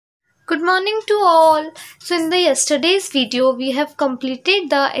Good morning to all. So in the yesterday's video we have completed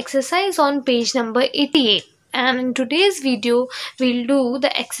the exercise on page number 88, and in today's video we'll do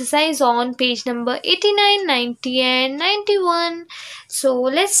the exercise on page number 89, 90 and 91. So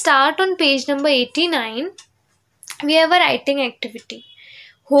let's start on page number 89. We have a writing activity.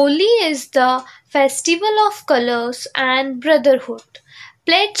 Holi is the festival of colors and brotherhood.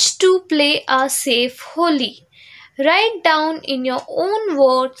 Pledge to play a safe Holi. Write down in your own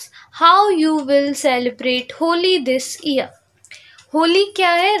words how you will celebrate Holi this year. Holi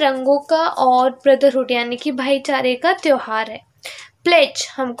क्या है? रंगों का और brotherhood यानी कि भाईचारे का त्योहार है. प्लेज,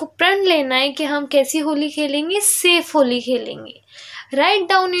 हमको प्रण लेना है कि हम कैसी होली खेलेंगे? सेफ होली खेलेंगे. Write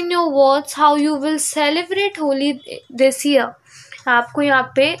down in your words how you will celebrate Holi this year. आपको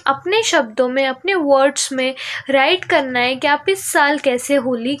यहाँ पे अपने शब्दों में, अपने वर्ड्स में राइट करना है कि आप इस साल कैसे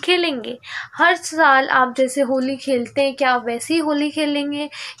होली खेलेंगे. हर साल आप जैसे होली खेलते हैं क्या आप वैसी होली खेलेंगे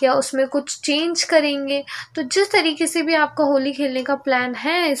या उसमें कुछ चेंज करेंगे? तो जिस तरीके से भी आपका होली खेलने का प्लान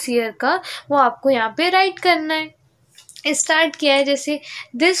है इस ईयर का, वो आपको यहाँ पे राइट करना है. स्टार्ट किया है जैसे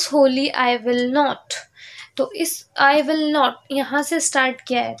this Holi I will not. तो इस आई विल नॉट यहाँ से स्टार्ट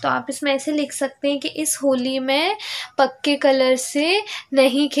किया है, तो आप इसमें ऐसे लिख सकते हैं कि इस होली में पक्के कलर से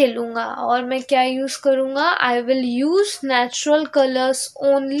नहीं खेलूँगा और मैं क्या यूज़ करूँगा? I will use natural colours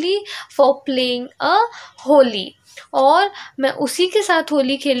only for playing a Holi. और मैं उसी के साथ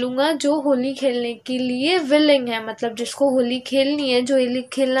होली खेलूँगा जो होली खेलने के लिए विलिंग है, मतलब जिसको होली खेलनी है, जो होली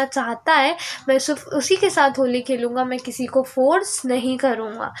खेलना चाहता है, मैं सिर्फ उसी के साथ होली खेलूँगा, मैं किसी को फोर्स नहीं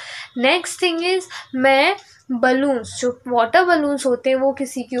करूँगा. नेक्स्ट थिंग इज़, मैं बलून्स, जो वाटर बलून्स होते हैं, वो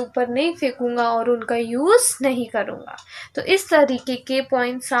किसी के ऊपर नहीं फेंकूँगा और उनका यूज़ नहीं करूँगा. तो इस तरीके के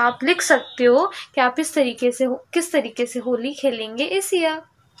पॉइंट्स आप लिख सकते हो कि आप इस तरीके से किस तरीके से होली खेलेंगे इस ईयर.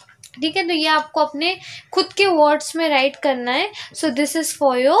 ठीक है, तो ये आपको अपने खुद के वर्ड्स में राइट करना है. So this is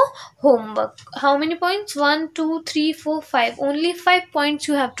for your homework. How many points? 1 2 3 4 5. Only 5 points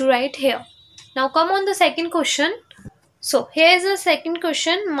you have to right hair. Now come on the second question. So here is the second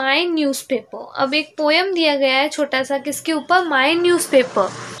question, my newspaper. अब एक poem दिया गया है छोटा सा, किसके ऊपर? माई newspaper.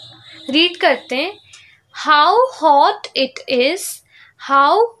 Read करते हैं. How hot it is,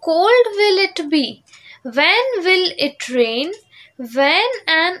 how cold will it be, when will it rain, when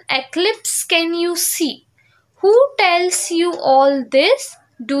an eclipse can you see? Who tells you all this?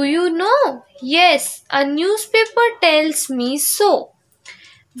 Do you know? Yes, a newspaper tells me so.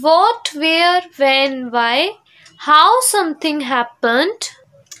 What, where, when, why, how something happened?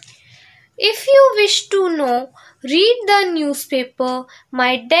 If you wish to know, read the newspaper.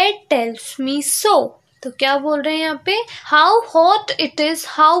 My dad tells me so. तो क्या बोल रहे हैं यहाँ पे? How hot it is,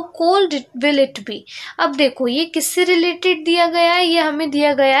 how cold will it be. अब देखो ये किससे रिलेटेड दिया गया है? ये हमें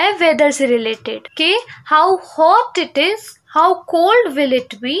दिया गया है वेदर से रिलेटेड. के how hot it is, how cold will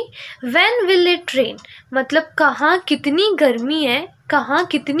it be, when will it rain, मतलब कहाँ कितनी गर्मी है, कहाँ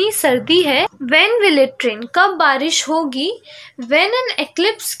कितनी सर्दी है. व्हेन विल इट रेन, कब बारिश होगी. When an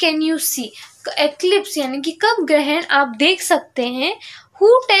eclipse can you see, eclipse यानी कि कब ग्रहण आप देख सकते हैं.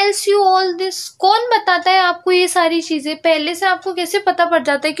 Who tells you all this? कौन बताता है आपको ये सारी चीज़ें? पहले से आपको कैसे पता पड़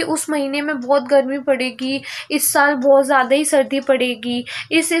जाता है कि उस महीने में बहुत गर्मी पड़ेगी, इस साल बहुत ज़्यादा ही सर्दी पड़ेगी,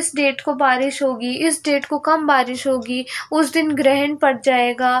 इस डेट को बारिश होगी, इस डेट को कम बारिश होगी, उस दिन ग्रहण पड़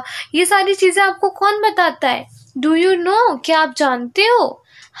जाएगा. ये सारी चीज़ें आपको कौन बताता है? Do you know? क्या आप जानते हो?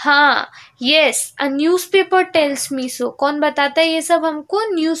 हाँ, yes, a newspaper tells me सो. कौन बताता है ये सब हमको?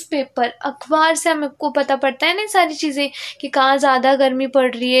 न्यूज़पेपर, अखबार से हमको पता पड़ता है ना सारी चीज़ें कि कहाँ ज़्यादा गर्मी पड़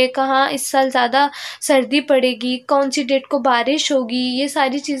रही है, कहाँ इस साल ज़्यादा सर्दी पड़ेगी, कौन सी डेट को बारिश होगी. ये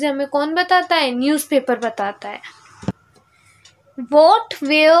सारी चीज़ें हमें कौन बताता है? न्यूज़पेपर बताता है. What,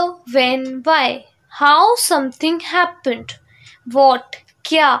 where, when, why, how something happened. What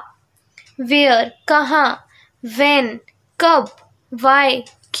क्या, वेयर कहाँ, व्हेन कब, व्हाई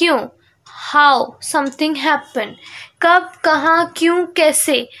क्यों, हाउ समथिंग हैपन कब, कहाँ, क्यों,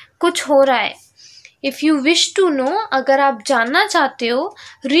 कैसे कुछ हो रहा है. If you wish to know, अगर आप जानना चाहते हो,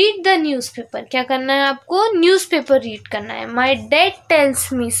 रीड द न्यूज़पेपर. क्या करना है आपको? न्यूज़पेपर रीड करना है. माई डैड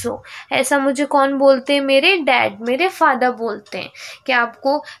टेल्स मी सो. ऐसा मुझे कौन बोलते हैं? मेरे डैड, मेरे फादर बोलते हैं कि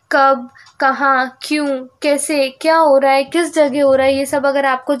आपको कब, कहाँ, क्यों, कैसे, क्या हो रहा है, किस जगह हो रहा है, ये सब अगर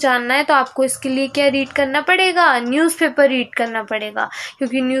आपको जानना है तो आपको इसके लिए क्या रीड करना पड़ेगा? न्यूज़पेपर रीड करना पड़ेगा.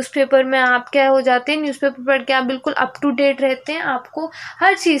 क्योंकि न्यूज़पेपर में आप क्या हो जाते हैं, न्यूज़पेपर पढ़ के आप बिल्कुल अप टू डेट रहते हैं, आपको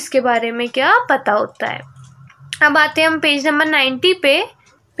हर चीज़ के बारे में क्या पता होता है. अब आते हैं हम पेज नंबर 90 पे.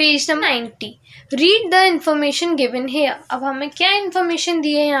 Page number 90, read the information given here. अब हमें क्या इंफॉर्मेशन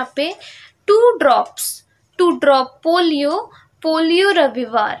दी है यहाँ पे? 2 drops, 2 drop पोलियो, पोलियो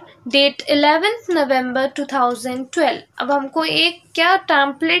रविवार, डेट 11 नवंबर 2012। अब हमको एक क्या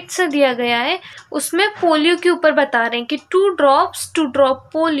टेम्पलेट से दिया गया है, उसमें पोलियो के ऊपर बता रहे हैं कि 2 drops to drop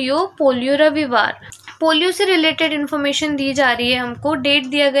polio, polio रविवार। पोलियो से रिलेटेड इन्फॉर्मेशन दी जा रही है हमको। डेट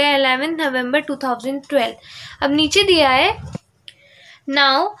दिया गया है 11 नवंबर 2012। अब नीचे दिया है,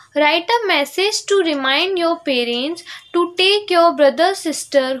 now write a message to remind your parents to take your brother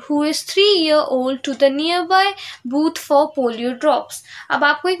sister who is 3 years old to the nearby booth for polio drops। अब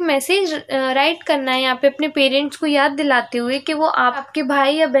आपको एक मैसेज राइट करना है यहाँ पे अपने पेरेंट्स को याद दिलाते हुए कि वो आपके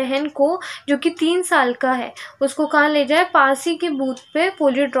भाई या बहन को जो कि 3 साल का है उसको कहाँ ले जाए, पास ही के बूथ पे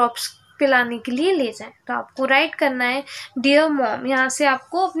पोलियो ड्रॉप्स पिलाने के लिए ले जाएं। तो आपको राइट करना है डियर मॉम, यहाँ से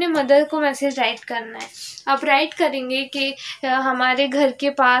आपको अपने मदर को मैसेज राइट करना है। आप राइट करेंगे कि हमारे घर के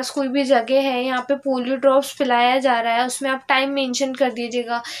पास कोई भी जगह है, यहाँ पे पोलियो ड्रॉप्स पिलाया जा रहा है, उसमें आप टाइम मेंशन कर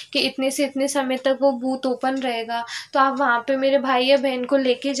दीजिएगा कि इतने से इतने समय तक वो बूथ ओपन रहेगा। तो आप वहाँ पे मेरे भाई या बहन को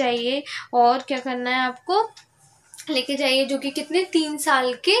लेके जाइए और क्या करना है, आपको लेके जाइए, जो कि कितने 3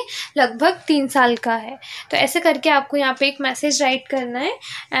 साल के, लगभग 3 साल का है। तो ऐसे करके आपको यहाँ पे एक मैसेज राइट करना है।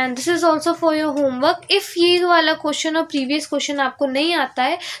 And this is also for your homework. If ये वाला क्वेश्चन और प्रीवियस क्वेश्चन आपको नहीं आता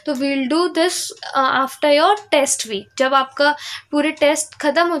है तो we'll do this after your test week. जब आपका पूरे टेस्ट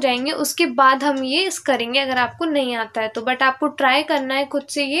ख़त्म हो जाएंगे उसके बाद हम ये करेंगे, अगर आपको नहीं आता है तो। बट आपको ट्राई करना है खुद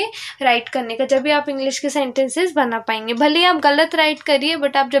से ये राइट करने का, जब भी आप इंग्लिश के सेंटेंसेस बना पाएंगे। भले ही आप गलत राइट करिए,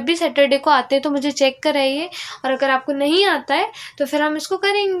 बट आप जब भी सैटरडे को आते हैं तो मुझे चेक कराइए, और अगर आपको नहीं आता है तो फिर हम इसको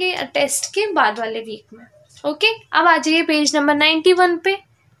करेंगे टेस्ट के बाद वाले वीक में। ओके, अब आ जाइए पेज नंबर 91 पे।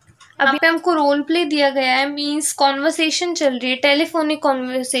 अभी पे हमको रोल प्ले दिया गया है, मीन्स कॉन्वर्सेशन चल रही है, टेलीफोनिक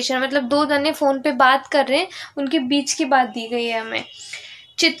कॉन्वर्सेशन, मतलब 2 जने फ़ोन पे बात कर रहे हैं, उनके बीच की बात दी गई है हमें।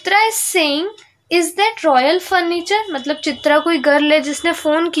 Chitra is saying is that royal furniture, मतलब चित्रा कोई गर्ल है जिसने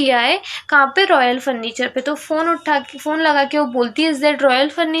फ़ोन किया है, कहाँ पे, रॉयल फर्नीचर पे। तो फ़ोन लगा के वो बोलती है इज़ दैट रॉयल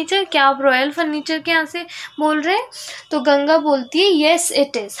फर्नीचर, क्या आप रॉयल फर्नीचर के यहाँ से बोल रहे हैं। तो गंगा बोलती है येस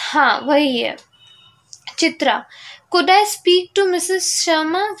इट इज़, हाँ वही है। Chitra, could I speak to Mrs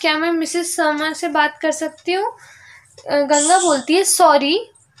Sharma, क्या मैं मिसेस शर्मा से बात कर सकती हूँ। गंगा बोलती है sorry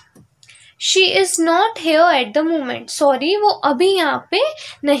she is not here at the moment, sorry वो अभी यहाँ पे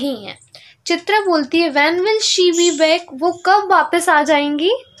नहीं है। चित्रा बोलती है when will she be back, वो कब वापस आ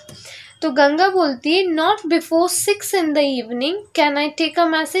जाएंगी। तो गंगा बोलती है not before 6 in the evening, can I take a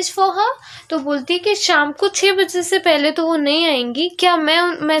message for her. तो बोलती है कि शाम को 6 बजे से पहले तो वो नहीं आएंगी, क्या मैं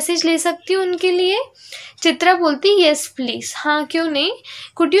मैसेज ले सकती हूँ उनके लिए। चित्रा बोलती है येस प्लीज़, हाँ क्यों नहीं।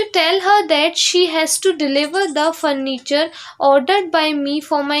 Could you tell her that she has to deliver the furniture ordered bye me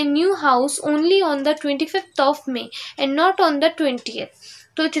for my new house only on the 25th of May and not on the 20th।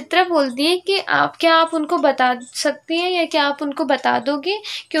 तो चित्रा बोलती है कि आप उनको बता सकती हैं, या क्या आप उनको बता दोगे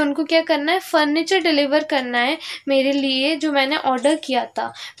कि उनको क्या करना है, फर्नीचर डिलीवर करना है मेरे लिए जो मैंने ऑर्डर किया था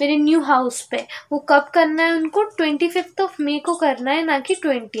मेरे न्यू हाउस पे। वो कब करना है उनको, 25th of May को करना है, ना कि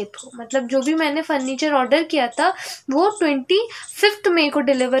 20th को। मतलब जो भी मैंने फर्नीचर ऑर्डर किया था वो 25th May को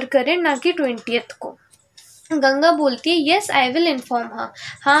डिलीवर करें, ना कि 20th को। गंगा बोलती है yes I will inform her,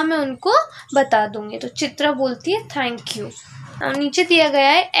 हाँ मैं उनको बता दूंगी। तो चित्रा बोलती है थैंक यू। नीचे दिया गया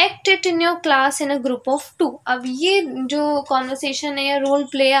है act it in your class in a group of 2। अब ये जो कॉन्वर्सेशन है या रोल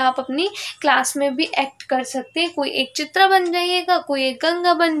प्ले है आप अपनी क्लास में भी एक्ट कर सकते हैं। कोई एक चित्रा बन जाइएगा, कोई एक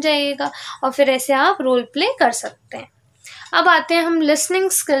गंगा बन जाइएगा, और फिर ऐसे आप रोल प्ले कर सकते हैं। अब आते हैं हम लिसनिंग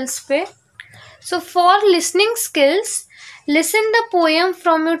स्किल्स पे। So for listening skills, listen the poem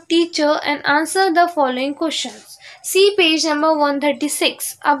from your teacher and answer the following questions. C page number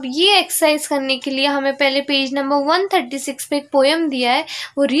 136। अब ये एक्सरसाइज करने के लिए हमें पहले पेज नंबर 136 पे एक पोएम दिया है,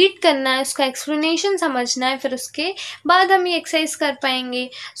 वो रीड करना है, उसका एक्सप्लेनेशन समझना है, फिर उसके बाद हम ये एक्सरसाइज कर पाएंगे।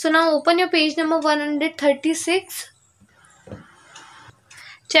 So now open your page number 136,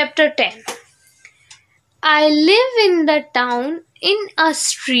 chapter 10। I live in the town in a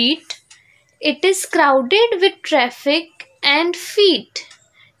street. It is crowded with traffic and feet.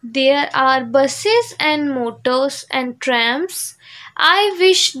 There are buses and motors and trams. I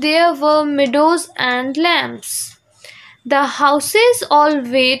wish there were meadows and lambs. The houses all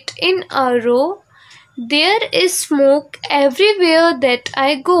wait in a row. There is smoke everywhere that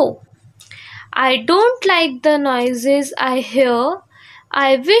I go. I don't like the noises I hear.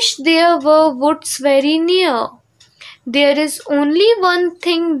 I wish there were woods very near. There is only one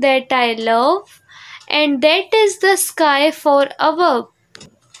thing that I love, and that is the sky for above.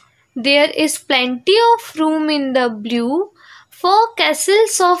 There is plenty of room in the blue for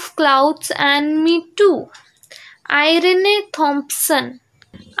castles of clouds and me too. Irene Thompson.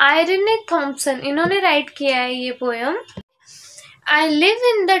 इन्होंने right किया है ये poem. I live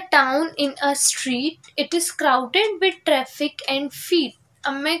in the town in a street. It is crowded with traffic and feet.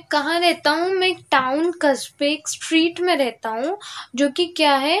 अब मैं कहाँ रहता हूँ? मैं एक टाउन कस्बे एक स्ट्रीट में रहता हूँ जो कि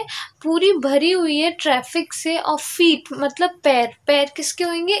क्या है, पूरी भरी हुई है ट्रैफिक से। और फीट मतलब पैर, पैर किसके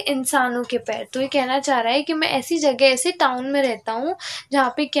होंगे? इंसानों के पैर। तो ये कहना चाह रहा है कि मैं ऐसी जगह, ऐसे टाउन में रहता हूँ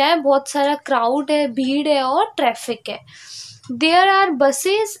जहाँ पे क्या है, बहुत सारा क्राउड है, भीड़ है और ट्रैफिक है। There are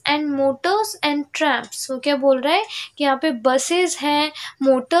buses and Motors and ट्रैम्प्स। वो क्या बोल रहा है कि यहाँ पे बसेस हैं,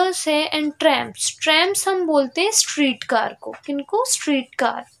 मोटर्स है एंड ट्रैम्प्स। ट्रैम्प्स हम बोलते हैं स्ट्रीट कार को। किनको? Street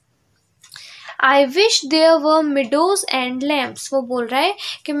car. I wish there were meadows and lamps. वो बोल रहा है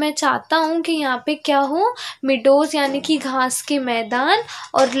कि मैं चाहता हूँ कि यहाँ पे क्या हो, मिडोज यानी कि घास के मैदान,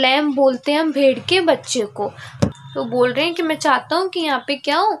 और लैम्प बोलते हैं हम भेड़ के बच्चे को। तो बोल रहे हैं कि मैं चाहता हूँ कि यहाँ पे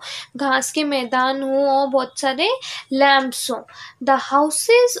क्या हो, घास के मैदान हो और बहुत सारे लैम्प्स हो। The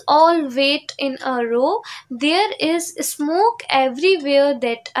houses all wait in a row, there is smoke everywhere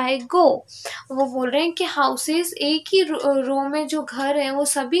that I गो। वो बोल रहे हैं कि हाउसेज, एक ही रो में जो घर है वो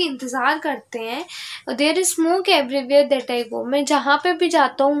सभी इंतज़ार करते हैं। There is smoke everywhere that I गो। मैं जहाँ पे भी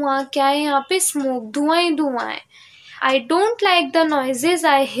जाता हूँ वहाँ क्या है, यहाँ पे स्मोक, धुआं ही धुआं है। I don't like the noises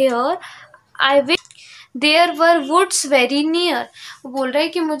I hair, I wish there were woods very near. वो बोल रहा है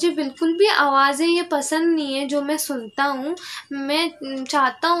कि मुझे बिल्कुल भी आवाज़ें ये पसंद नहीं है जो मैं सुनता हूँ। मैं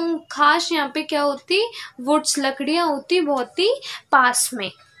चाहता हूँ खास यहाँ पे क्या होती, वुड्स, लकड़ियाँ होती बहुत ही पास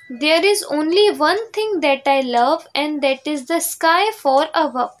में। There is only one thing that I love and that is the sky for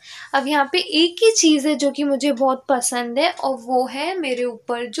above. अब यहाँ पे एक ही चीज़ है जो कि मुझे बहुत पसंद है और वो है मेरे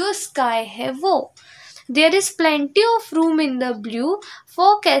ऊपर जो स्काई है वो। There is plenty of room in the blue for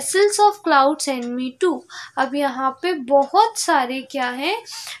castles of clouds and me too. अब यहाँ पे बहुत सारे क्या हैं,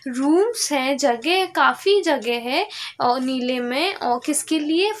 रूम्स हैं, जगह, काफ़ी जगह है और नीले में। और किसके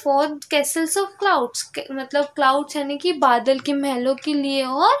लिए? फॉर कैसल्स ऑफ क्लाउड्स, मतलब क्लाउड्स यानी कि बादल के महलों के लिए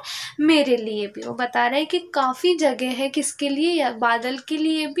और मेरे लिए भी। वो बता रहा है कि काफ़ी जगह है किसके लिए, या बादल के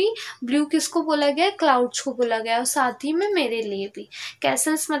लिए भी। ब्लू किसको बोला गया? क्लाउड्स को बोला गया, और साथ ही में मेरे लिए भी।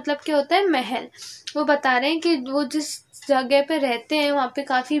 कैसल्स मतलब क्या होता है? महल। वो बता रहे हैं कि वो जिस जगह पे रहते हैं वहाँ पे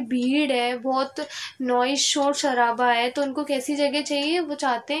काफ़ी भीड़ है, बहुत नॉइज, शोर शराबा है। तो उनको कैसी जगह चाहिए? वो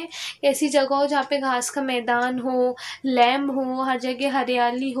चाहते हैं ऐसी जगह हो जहाँ पे घास का मैदान हो, लैम्प हो, हर जगह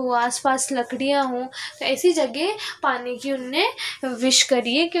हरियाली हो, आसपास लकड़ियाँ हो। तो ऐसी जगह पाने की उनने विश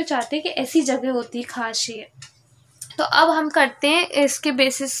करी है कि वो चाहते हैं कि ऐसी जगह होती खास ही है। तो अब हम करते हैं इसके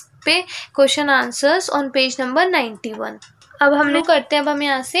बेसिस पे question answers on page number 91। अब हम लोग करते हैं, अब हम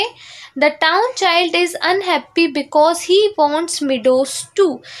यहाँ से, the town child is unhappy because he wants meadows to.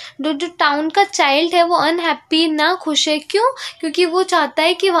 जो टाउन का चाइल्ड है वो अनहैप्पी, ना खुश है। क्यों? क्योंकि वो चाहता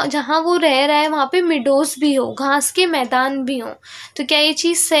है कि जहाँ वो रह रहा है वहाँ पे मिडोज भी हो, घास के मैदान भी हो। तो क्या ये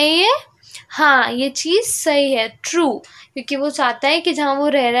चीज़ सही है? हाँ, ये चीज़ सही है, ट्रू। क्योंकि वो चाहता है कि जहाँ वो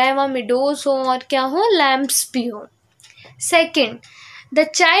रह रहा है वहाँ मिडोज हो और क्या हो, लैम्प्स भी हो। Second, the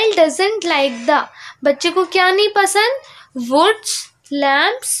child doesn't like the. बच्चे को क्या नहीं पसंद? Woods,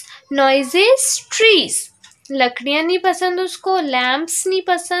 lamps, noises, trees. लकड़ियाँ नहीं पसंद उसको, लैम्प्स नहीं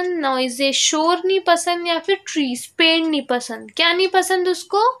पसंद, नॉइजेस, शोर नहीं पसंद, या फिर ट्रीज, पेड़ नहीं पसंद। क्या नहीं पसंद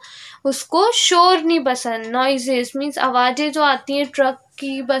उसको? उसको शोर नहीं पसंद। नॉइजेस मीन्स आवाज़ें जो आती हैं ट्रक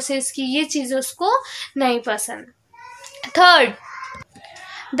की, बसेस की, ये चीज़ उसको नहीं पसंद। Third,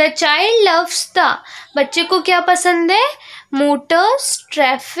 the child loves the. बच्चे को क्या पसंद है? Motors,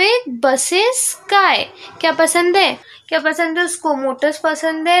 traffic, buses, sky. क्या पसंद है? क्या पसंद है उसको? मोटर्स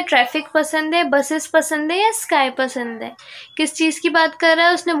पसंद है, ट्रैफिक पसंद है, बसेस पसंद है, या स्काई पसंद है? किस चीज़ की बात कर रहा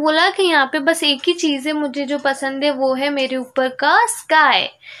है? उसने बोला कि यहाँ पे बस एक ही चीज़ है मुझे जो पसंद है, वो है मेरे ऊपर का स्काई।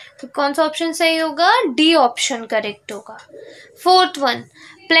 तो कौन सा ऑप्शन सही होगा? डी ऑप्शन करेक्ट होगा। Fourth one,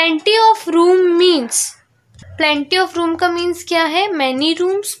 plenty of room means. Plenty of room का मीन्स क्या है? मैनी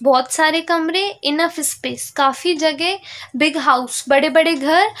रूम्स, बहुत सारे कमरे, इनफ स्पेस, काफ़ी जगह, बिग हाउस, बड़े बड़े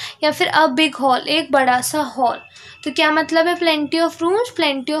घर, या फिर अ बिग हॉल, एक बड़ा सा हॉल। तो क्या मतलब है plenty of rooms?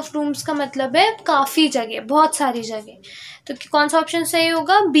 Plenty of rooms का मतलब है काफ़ी जगह, बहुत सारी जगह। तो कौन सा ऑप्शन सही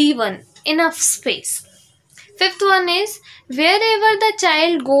होगा? B1, enough space. Fifth one is, where ever the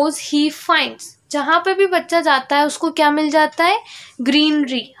child goes he finds. जहाँ पे भी बच्चा जाता है उसको क्या मिल जाता है?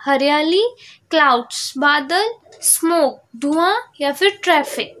 ग्रीनरी, हरियाली, क्लाउड्स, बादल, स्मोक, धुआं, या फिर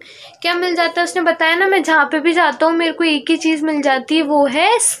ट्रैफिक। क्या मिल जाता है? उसने बताया ना, मैं जहाँ पे भी जाता हूँ मेरे को एक ही चीज़ मिल जाती है, वो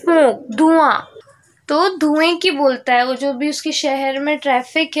है स्मोक, धुआं। तो धुएं की बोलता है वो, जो भी उसके शहर में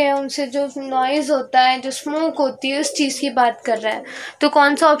ट्रैफिक है उनसे जो नॉइज़ होता है, जो स्मोक होती है, उस चीज़ की बात कर रहा है। तो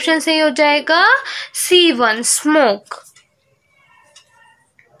कौन सा ऑप्शन सही हो जाएगा? C1, smoke.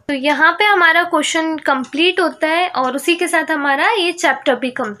 तो यहाँ पे हमारा क्वेश्चन कंप्लीट होता है और उसी के साथ हमारा ये चैप्टर भी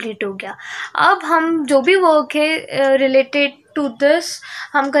कंप्लीट हो गया। अब हम जो भी वर्क है रिलेटेड टू दिस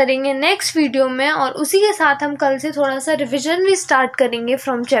हम करेंगे नेक्स्ट वीडियो में, और उसी के साथ हम कल से थोड़ा सा रिविजन भी स्टार्ट करेंगे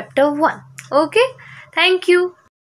from chapter 1. Okay, thank you.